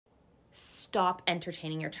stop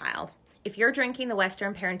entertaining your child. If you're drinking the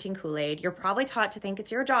Western parenting Kool-Aid, you're probably taught to think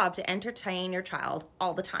it's your job to entertain your child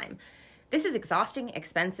all the time. This is exhausting,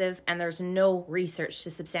 expensive, and there's no research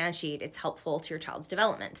to substantiate it's helpful to your child's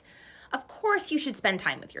development. Of course, you should spend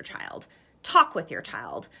time with your child, talk with your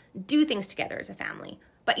child, do things together as a family,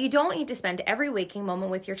 but you don't need to spend every waking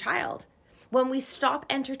moment with your child. When we stop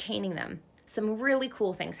entertaining them, some really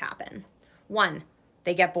cool things happen. 1,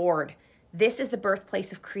 they get bored. This is the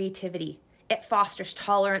birthplace of creativity. It fosters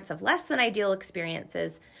tolerance of less than ideal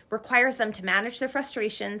experiences, requires them to manage their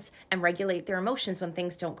frustrations and regulate their emotions when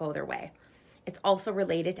things don't go their way. It's also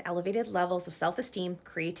related to elevated levels of self-esteem,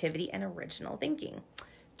 creativity, and original thinking.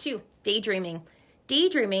 2, daydreaming.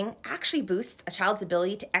 Daydreaming actually boosts a child's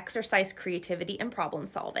ability to exercise creativity and problem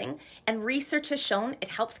solving, and research has shown it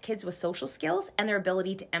helps kids with social skills and their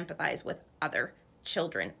ability to empathize with other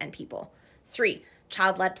children and people. 3,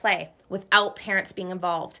 child-led play without parents being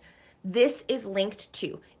involved. This is linked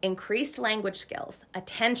to increased language skills,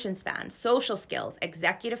 attention span, social skills,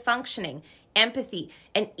 executive functioning, empathy,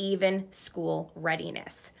 and even school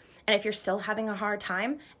readiness. And if you're still having a hard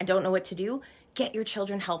time and don't know what to do, get your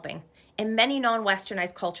children helping. In many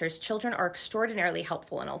non-Westernized cultures, children are extraordinarily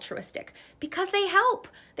helpful and altruistic because they help.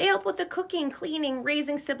 They help with the cooking, cleaning,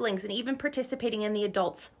 raising siblings, and even participating in the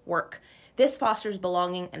adults' work. This fosters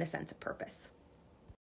belonging and a sense of purpose.